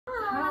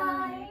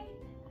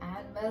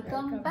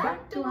Welcome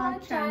back to our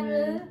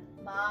channel,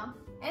 Ma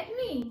and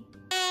me.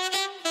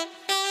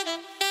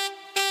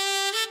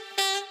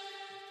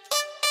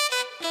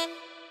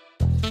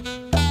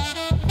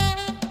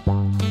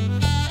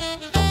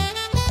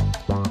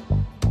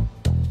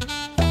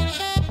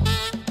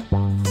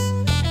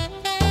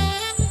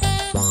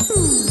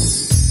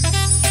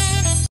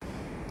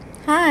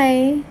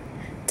 Hi!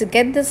 To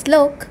get this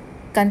look,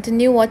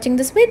 continue watching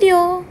this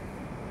video.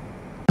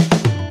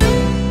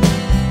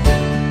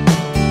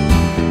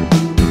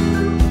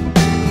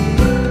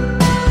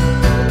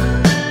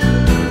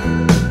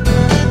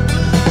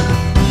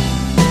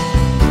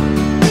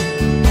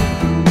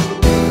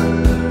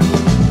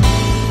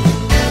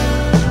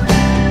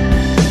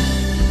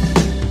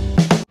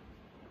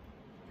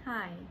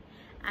 Hi,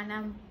 and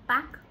I'm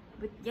back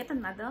with yet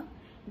another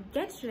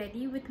Get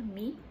Ready With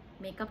Me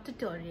makeup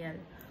tutorial.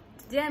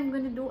 Today I'm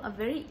going to do a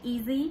very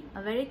easy,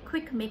 a very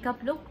quick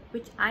makeup look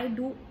which I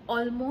do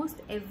almost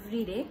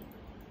every day.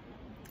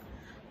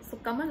 So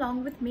come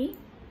along with me,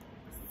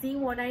 see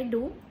what I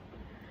do,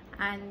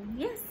 and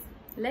yes,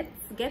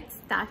 let's get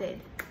started.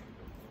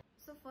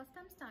 So first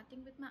I'm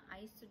starting with my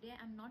eyes today.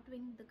 I'm not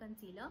doing the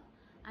concealer.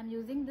 I'm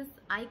using this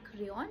eye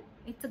crayon.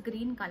 It's a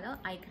green color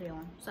eye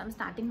crayon. So I'm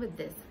starting with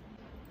this.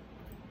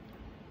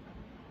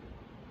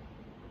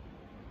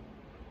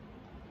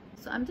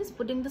 So I'm just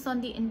putting this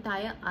on the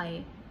entire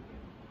eye.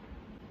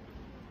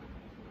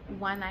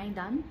 One eye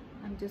done.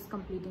 I'm just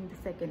completing the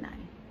second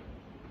eye.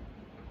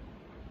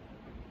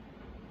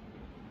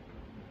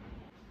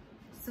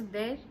 So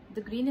there, the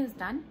green is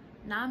done.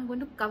 Now I'm going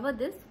to cover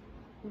this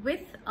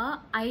with a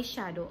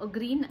eyeshadow, a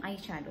green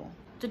eyeshadow.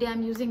 Today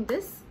I'm using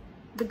this,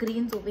 the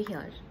greens over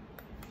here.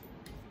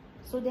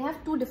 So they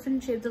have two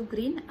different shades of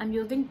green. I'm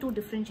using two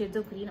different shades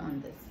of green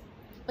on this.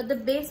 But the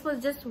base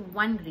was just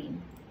one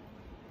green.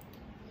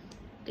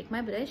 Take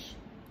my brush.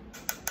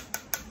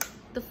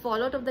 The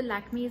fallout of the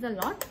Lakme is a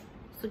lot,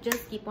 so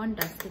just keep on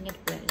dusting it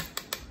well.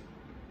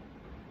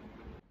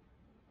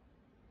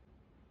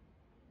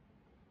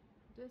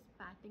 Just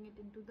patting it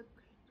into the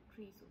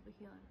crease over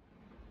here.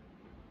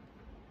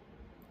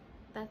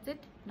 That's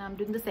it. Now I'm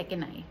doing the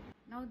second eye.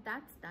 Now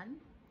that's done.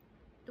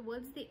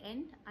 Towards the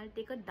end, I'll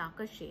take a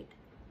darker shade.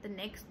 The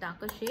next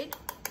darker shade,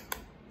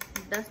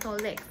 dust all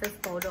the excess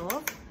powder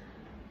off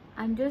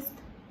and just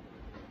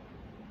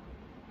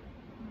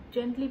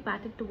gently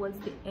pat it towards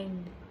the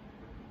end.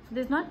 So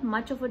there's not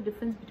much of a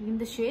difference between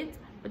the shades,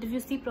 but if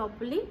you see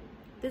properly,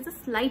 there's a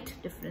slight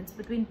difference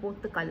between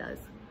both the colors.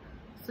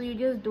 So you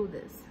just do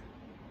this.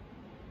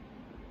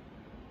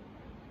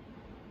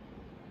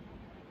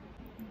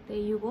 There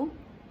you go.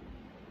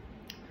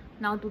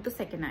 Now do the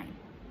second eye.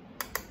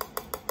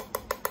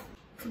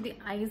 So the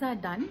eyes are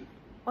done,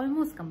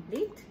 almost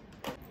complete.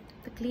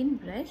 The clean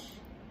brush,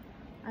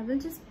 I will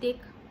just take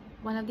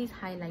one of these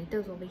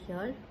highlighters over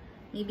here,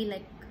 maybe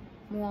like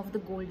more of the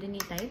goldeny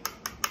type,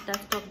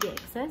 dust off the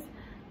excess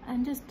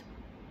and just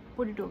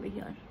put it over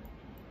here.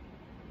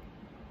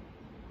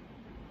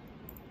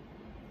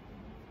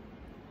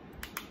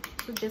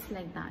 So just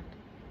like that.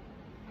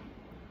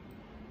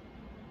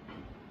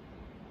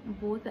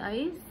 Both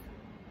eyes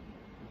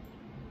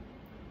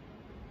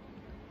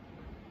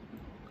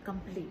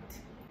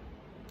complete.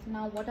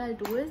 Now what I'll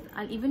do is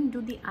I'll even do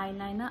the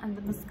eyeliner and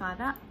the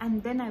mascara,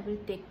 and then I will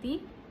take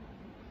the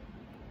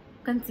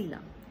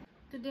concealer.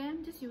 Today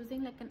I'm just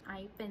using like an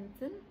eye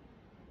pencil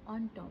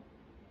on top.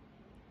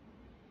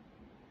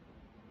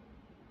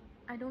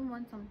 I don't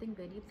want something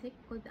very thick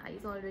because the eye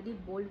is already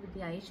bold with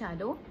the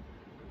eyeshadow.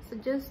 So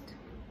just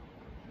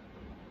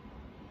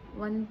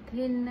one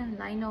thin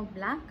line of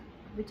black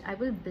which I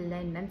will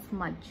blend and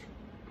smudge.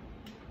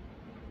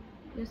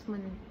 Just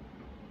one.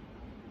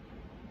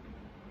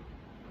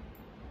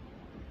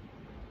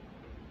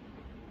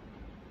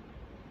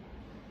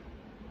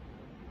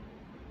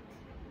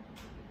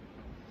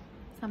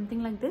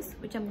 Something like this,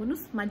 which I'm going to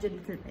smudge a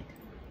little bit.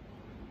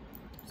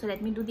 So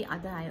let me do the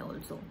other eye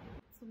also.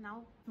 So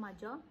now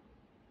smudger,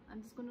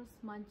 I'm just going to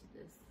smudge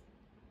this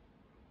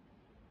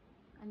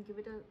and give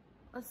it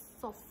a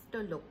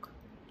softer look.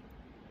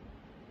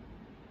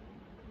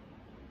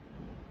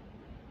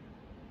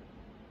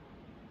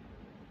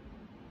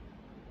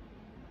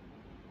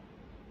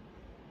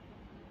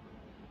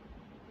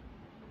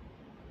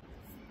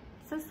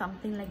 So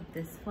something like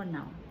this for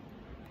now.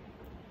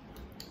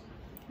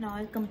 Now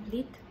I'll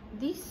complete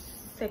the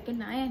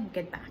second eye and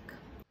get back.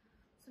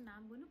 So now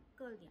I'm going to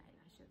curl the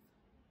eyelashes.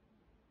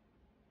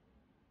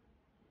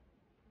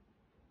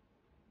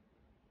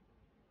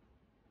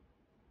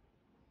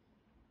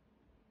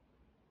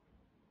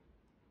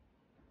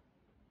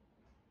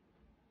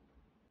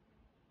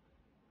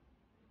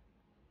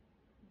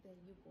 There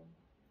you go.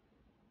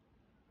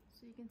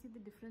 So you can see the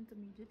difference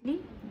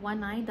immediately.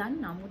 One eye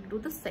done. Now I'm going to do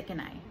the second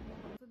eye.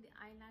 So the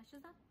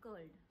eyelashes are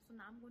curled. So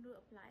now I'm going to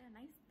apply a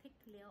nice thick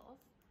layer of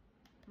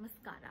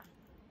mascara.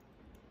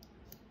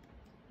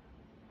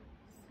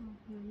 So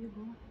here you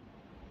go.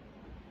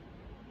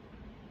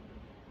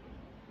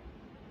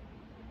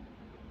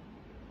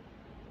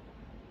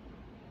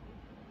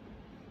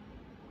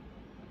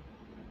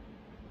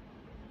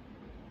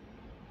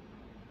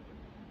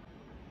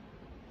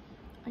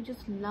 I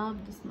just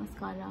love this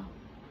mascara.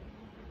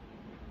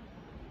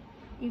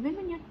 Even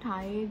when you're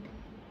tired,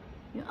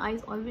 your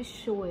eyes always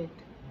show it.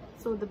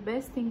 So the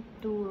best thing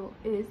to do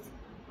is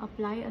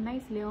apply a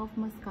nice layer of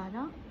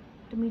mascara.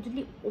 It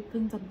immediately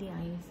opens up the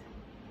eyes.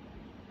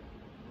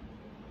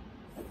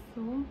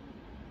 So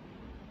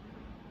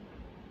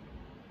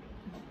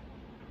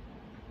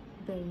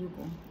there you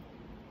go.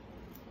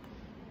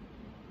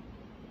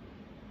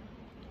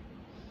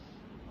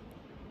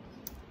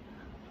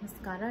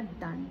 Mascara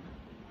done.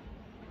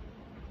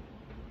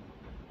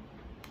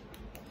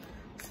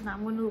 So now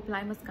I'm going to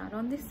apply mascara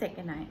on the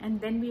second eye, and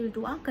then we will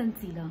do our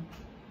concealer.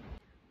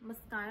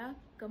 Mascara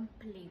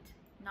complete.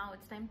 Now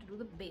it's time to do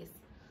the base.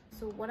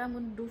 So what I'm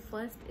going to do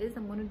first is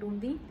I'm going to do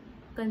the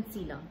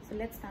concealer. So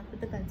let's start with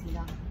the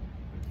concealer.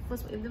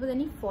 First, if there was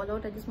any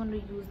fallout, I just want to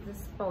use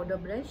this powder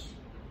brush.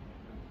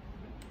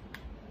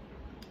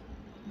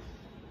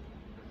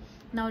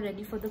 Now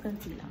ready for the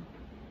concealer.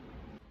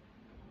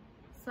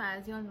 So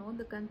as you all know,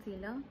 the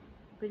concealer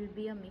will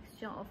be a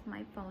mixture of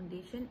my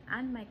foundation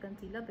and my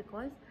concealer,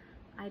 because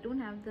I don't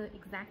have the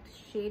exact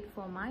shade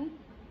for my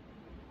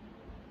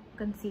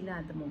concealer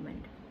at the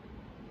moment.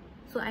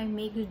 So I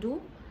make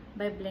do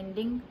by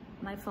blending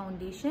my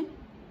foundation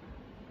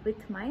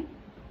with my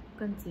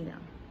concealer.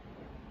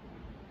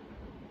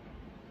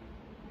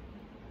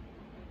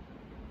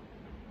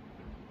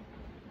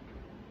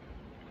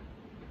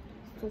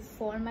 So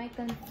for my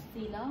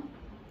concealer,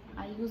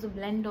 I use a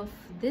blend of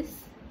this,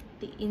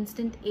 the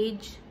Instant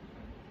Age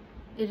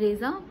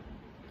eraser,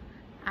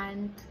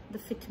 and the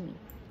Fit Me.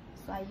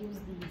 So I use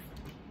these.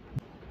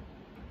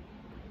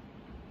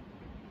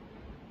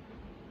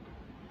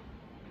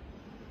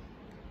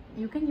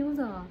 You can use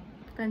a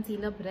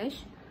concealer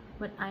brush,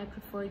 but I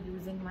prefer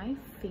using my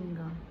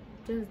finger.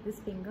 Just this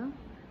finger,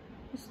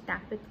 just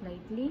tap it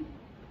lightly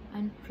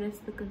and press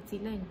the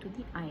concealer into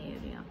the eye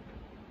area.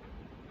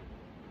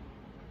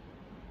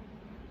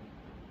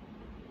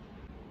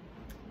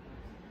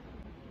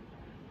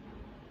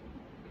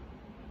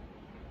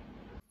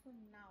 So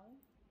now,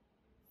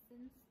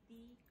 since the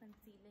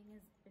concealing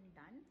has been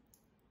done,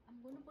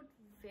 I'm going to put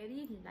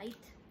very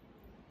light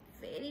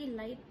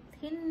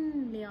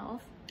thin layer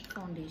of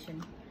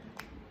foundation,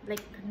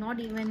 like not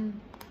even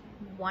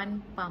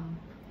one pump,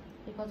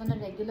 because on a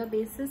regular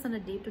basis, on a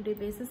day-to-day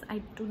basis,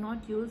 I do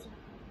not use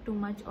too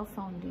much of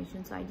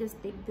foundation. So I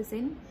just take this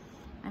in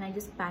and I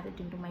just pat it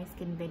into my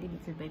skin very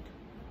little bit.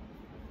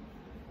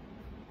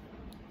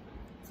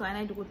 So, and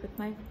I do it with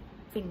my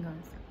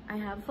fingers. I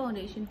have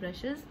foundation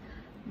brushes,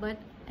 but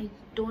I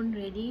don't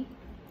really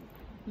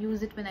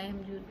use it when I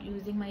am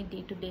using my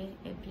day-to-day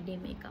everyday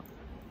makeup.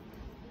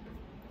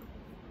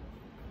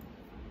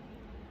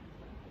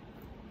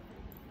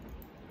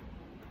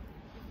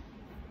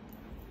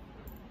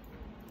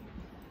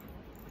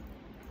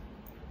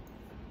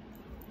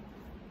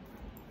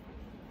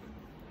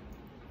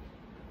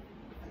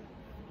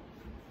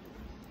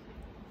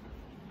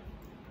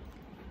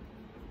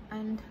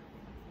 And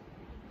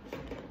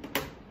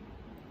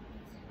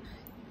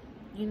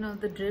you know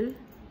the drill,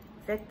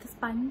 set the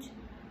sponge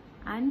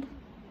and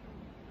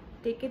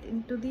take it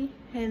into the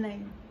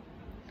hairline.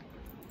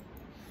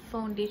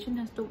 Foundation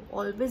has to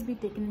always be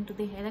taken into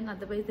the hairline,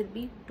 otherwise there'll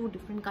be two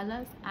different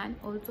colors, and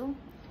also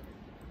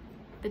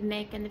the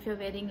neck. And if you're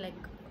wearing like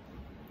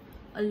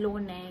a low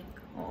neck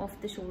or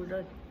off the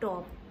shoulder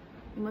top,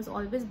 you must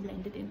always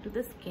blend it into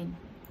the skin,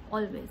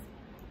 always.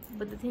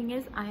 But the thing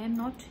is, I am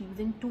not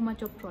using too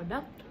much of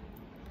product.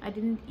 I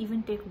didn't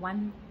even take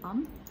one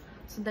pump,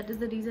 so that is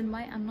the reason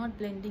why I'm not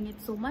blending it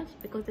so much,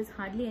 because there's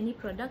hardly any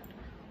product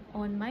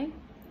on my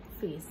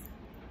face.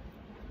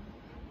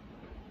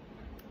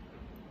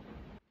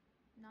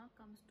 Now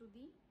comes to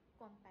the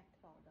compact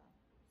powder.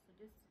 So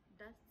just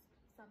dust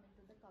some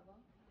into the cover,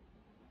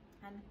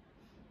 and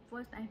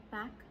first I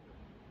pack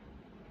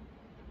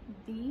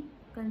the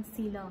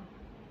concealer.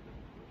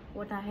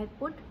 What I had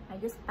put, I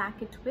just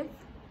pack it with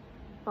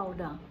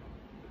powder.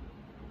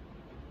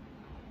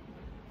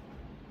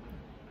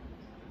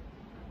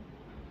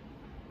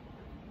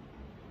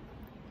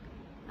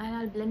 And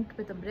I'll blend it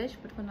with a brush,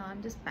 but for now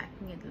I'm just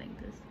packing it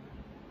like this.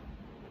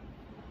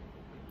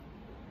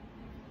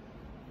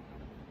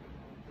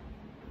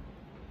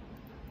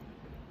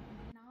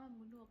 Now I'm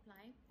going to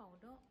apply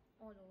powder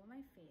all over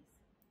my face.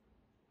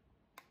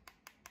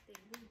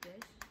 Take this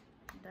brush,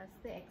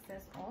 dust the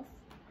excess off,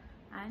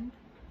 and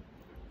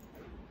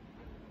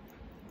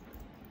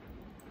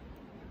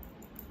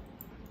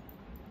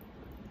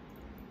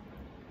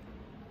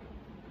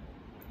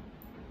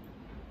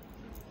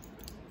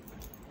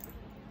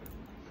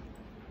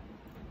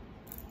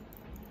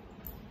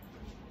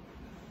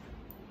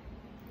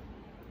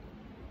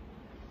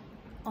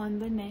on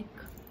the neck,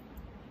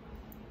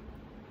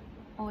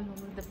 all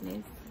over the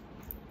place.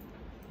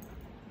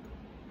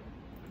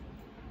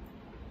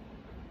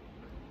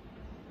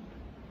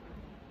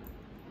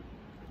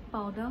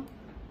 Powder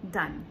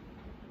done.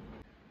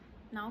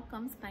 Now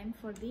comes time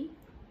for the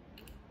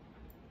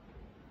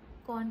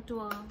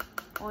contour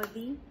or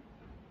the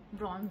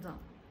bronzer.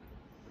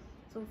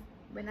 So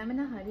when I'm in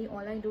a hurry, all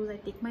I do is I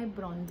take my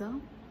bronzer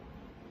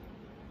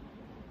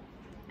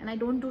And I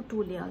don't do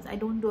 2 layers. I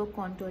don't do a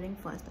contouring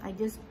first. I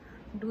just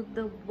do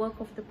the work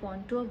of the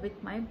contour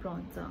with my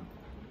bronzer.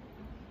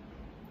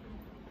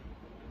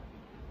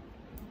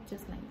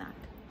 Just like that.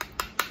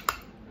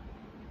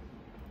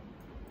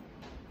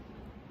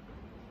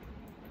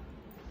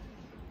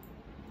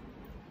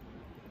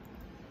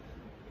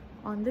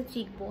 On the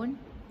cheekbone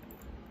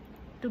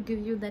to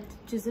give you that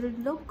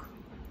chiseled look.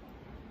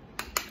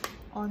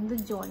 On the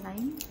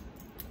jawline.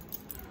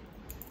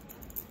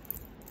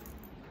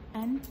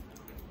 And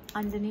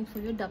underneath for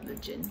your double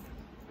chin.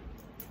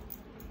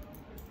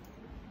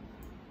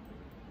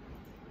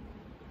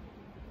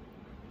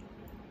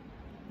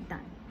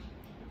 Done.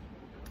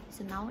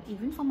 So now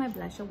even for my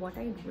blusher, what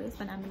I do is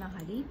when I'm in a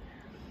hurry,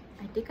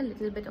 I take a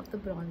little bit of the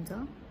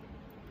bronzer,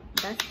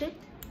 dust it,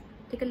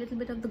 take a little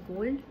bit of the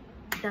gold,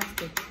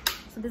 dust it.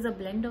 So there's a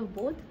blend of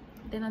both.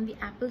 Then on the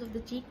apples of the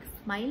cheek,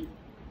 smile.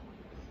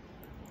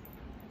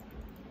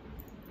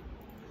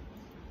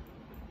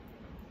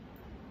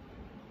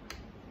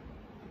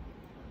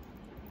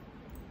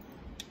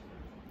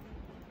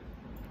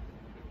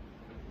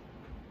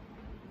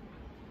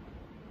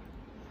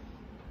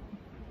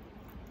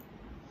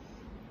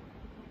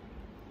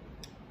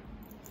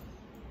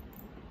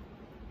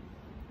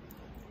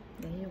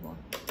 There you go.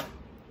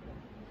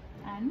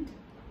 And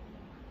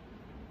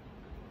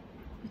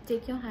you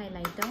take your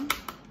highlighter,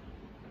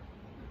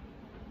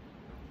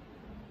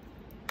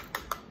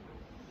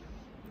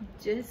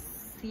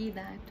 just see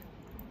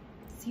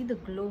the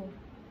glow.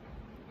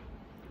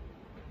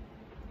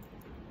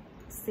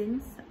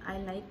 Since I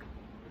like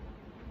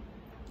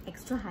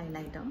extra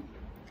highlighter,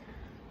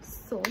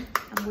 so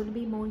I'm going to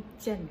be more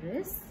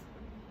generous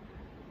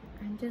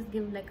and just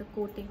give like a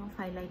coating of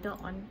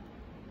highlighter on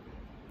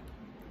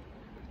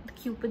the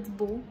Cupid's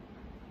bow.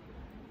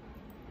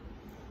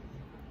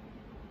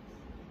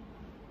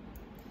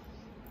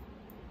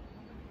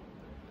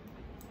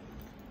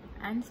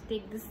 And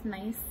take this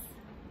nice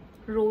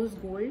rose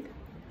gold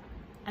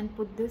and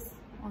put this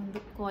on the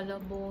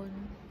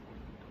collarbone.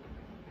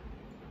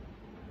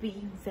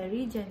 Be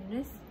very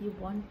generous. You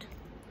want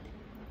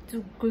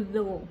to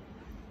glow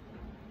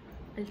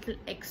a little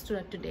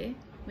extra today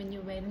when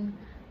you're wearing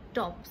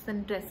tops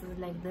and dresses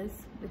like this,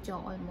 which are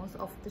almost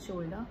off the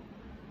shoulder.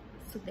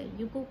 So there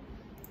you go.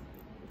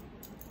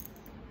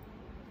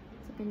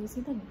 So can you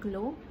see the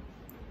glow?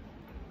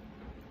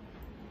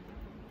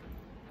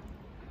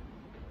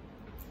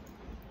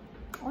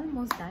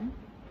 Almost done.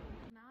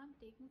 Now I'm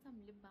taking some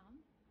lip balm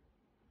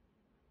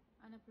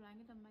and applying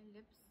it on my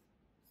lips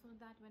so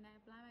that when I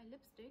apply my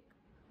lipstick,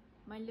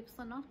 my lips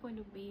are not going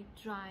to be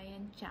dry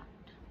and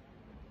chapped.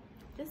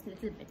 Just a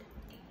little bit.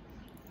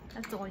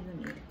 That's all you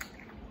need.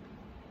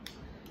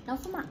 Now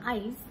for my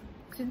eyes,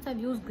 since I've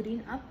used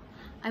green up,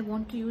 I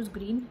want to use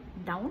green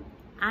down,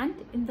 and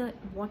in the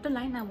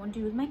waterline I want to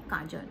use my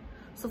kajal.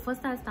 So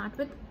first I'll start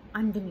with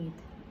underneath.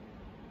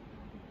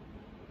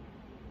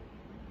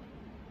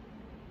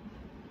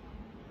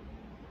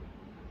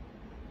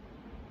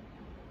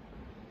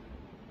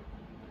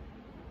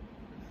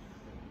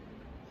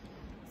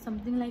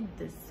 Something like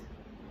this.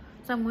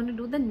 So I'm going to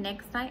do the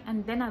next eye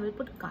and then I will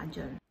put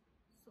kajal.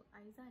 So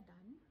eyes are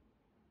done.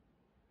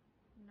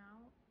 Now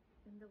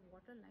in the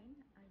waterline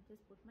I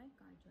just put my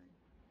kajal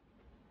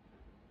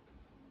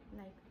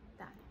like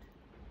that.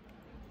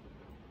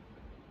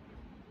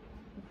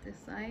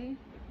 This eye.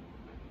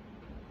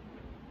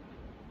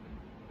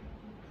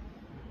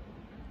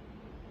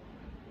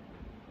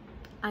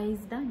 Eyes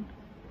done.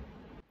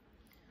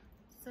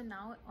 So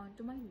now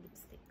onto my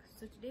lipstick.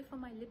 So today for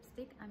my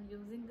lipstick I'm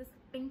using this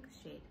pink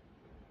shade.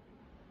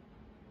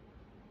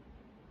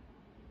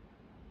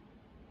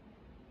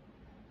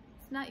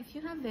 So now if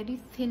you have very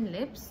thin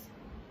lips,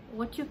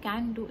 what you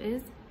can do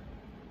is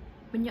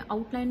when you're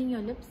outlining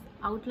your lips,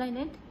 outline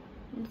it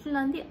little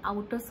on the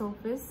outer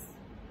surface,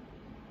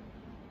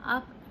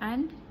 up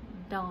and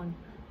down.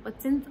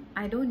 But since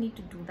I don't need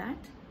to do that,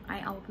 I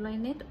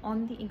outline it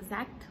on the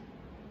exact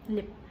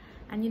lip.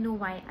 And you know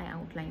why I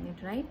outline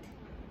it, right?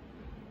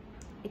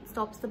 It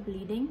stops the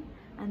bleeding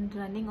and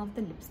running of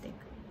the lipstick.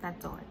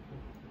 That's all.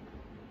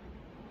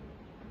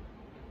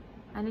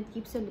 And it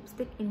keeps your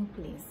lipstick in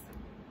place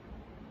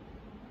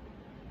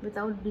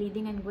without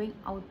bleeding and going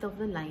out of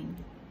the line.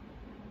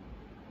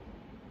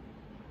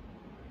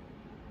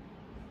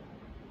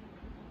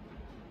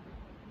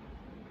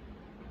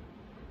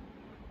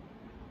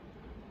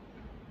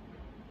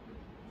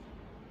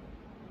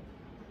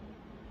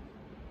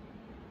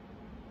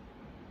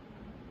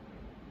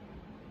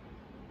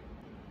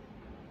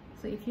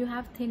 So if you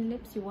have thin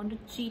lips, you want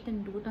to cheat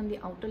and do it on the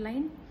outer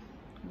line,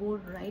 go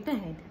right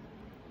ahead.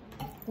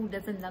 Who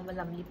doesn't love a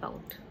lovely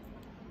pout?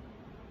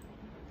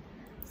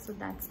 So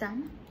that's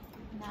done.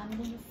 Now I'm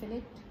going to fill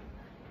it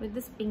with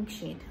this pink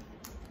shade.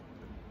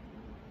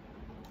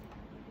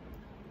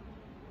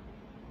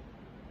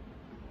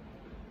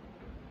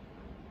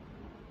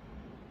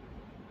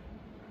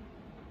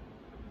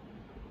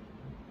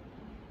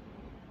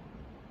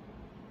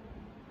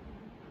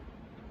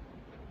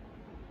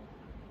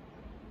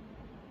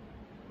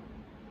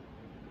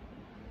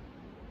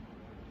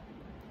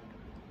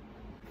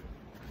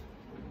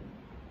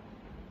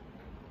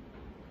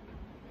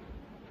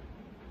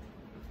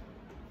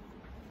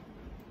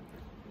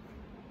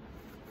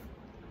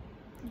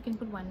 you can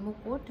put one more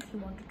coat if you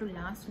want it to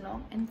last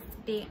long and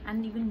stay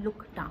and even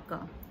look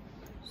darker.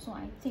 So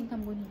I think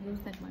I'm going to use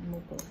that one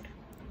more coat.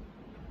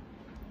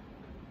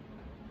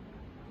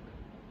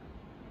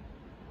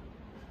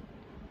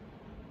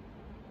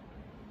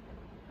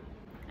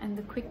 And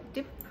the quick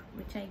tip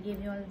which I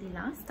gave you all the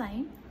last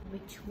time,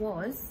 which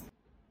was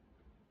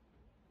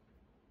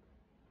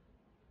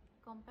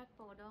compact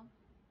powder,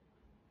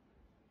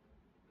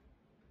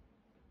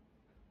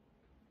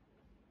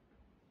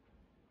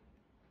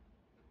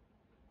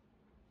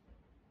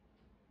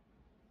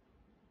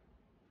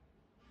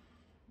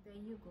 there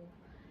you go,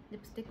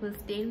 lipstick will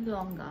stay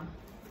longer.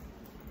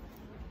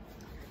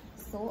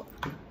 So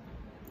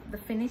the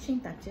finishing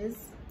touches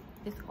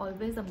is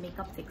always a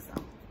makeup fixer.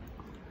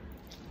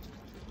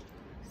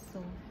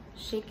 So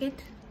shake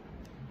it,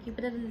 keep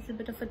it at a little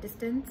bit of a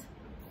distance,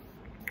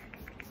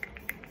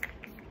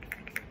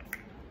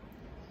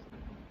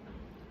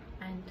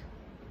 and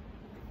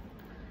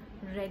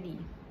ready.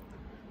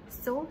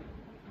 So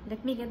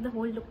let me get the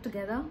whole look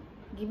together.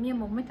 Give me a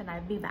moment and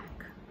I'll be back.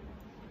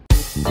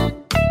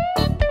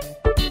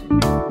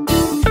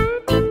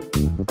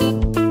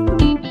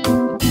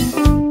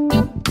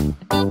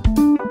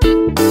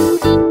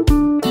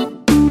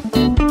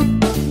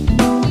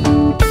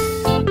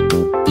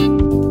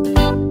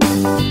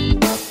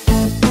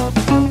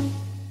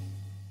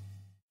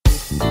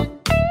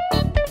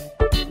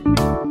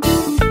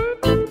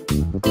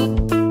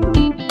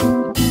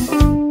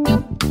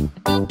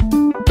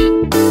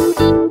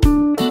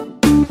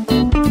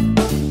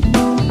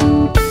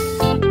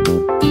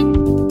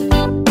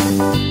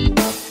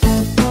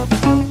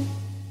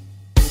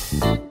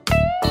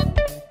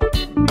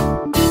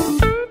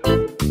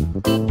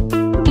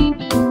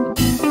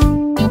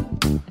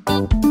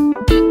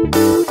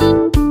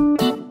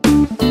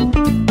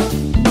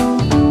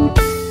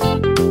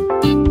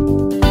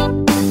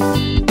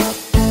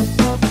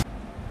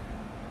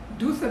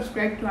 Do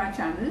subscribe to our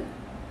channel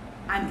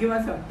and give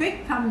us a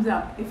big thumbs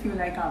up if you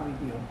like our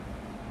video.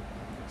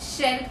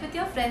 Share it with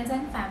your friends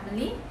and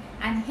family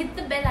and hit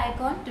the bell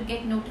icon to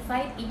get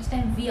notified each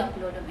time we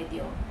upload a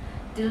video.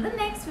 Till the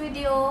next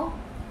video,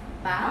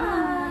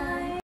 bye.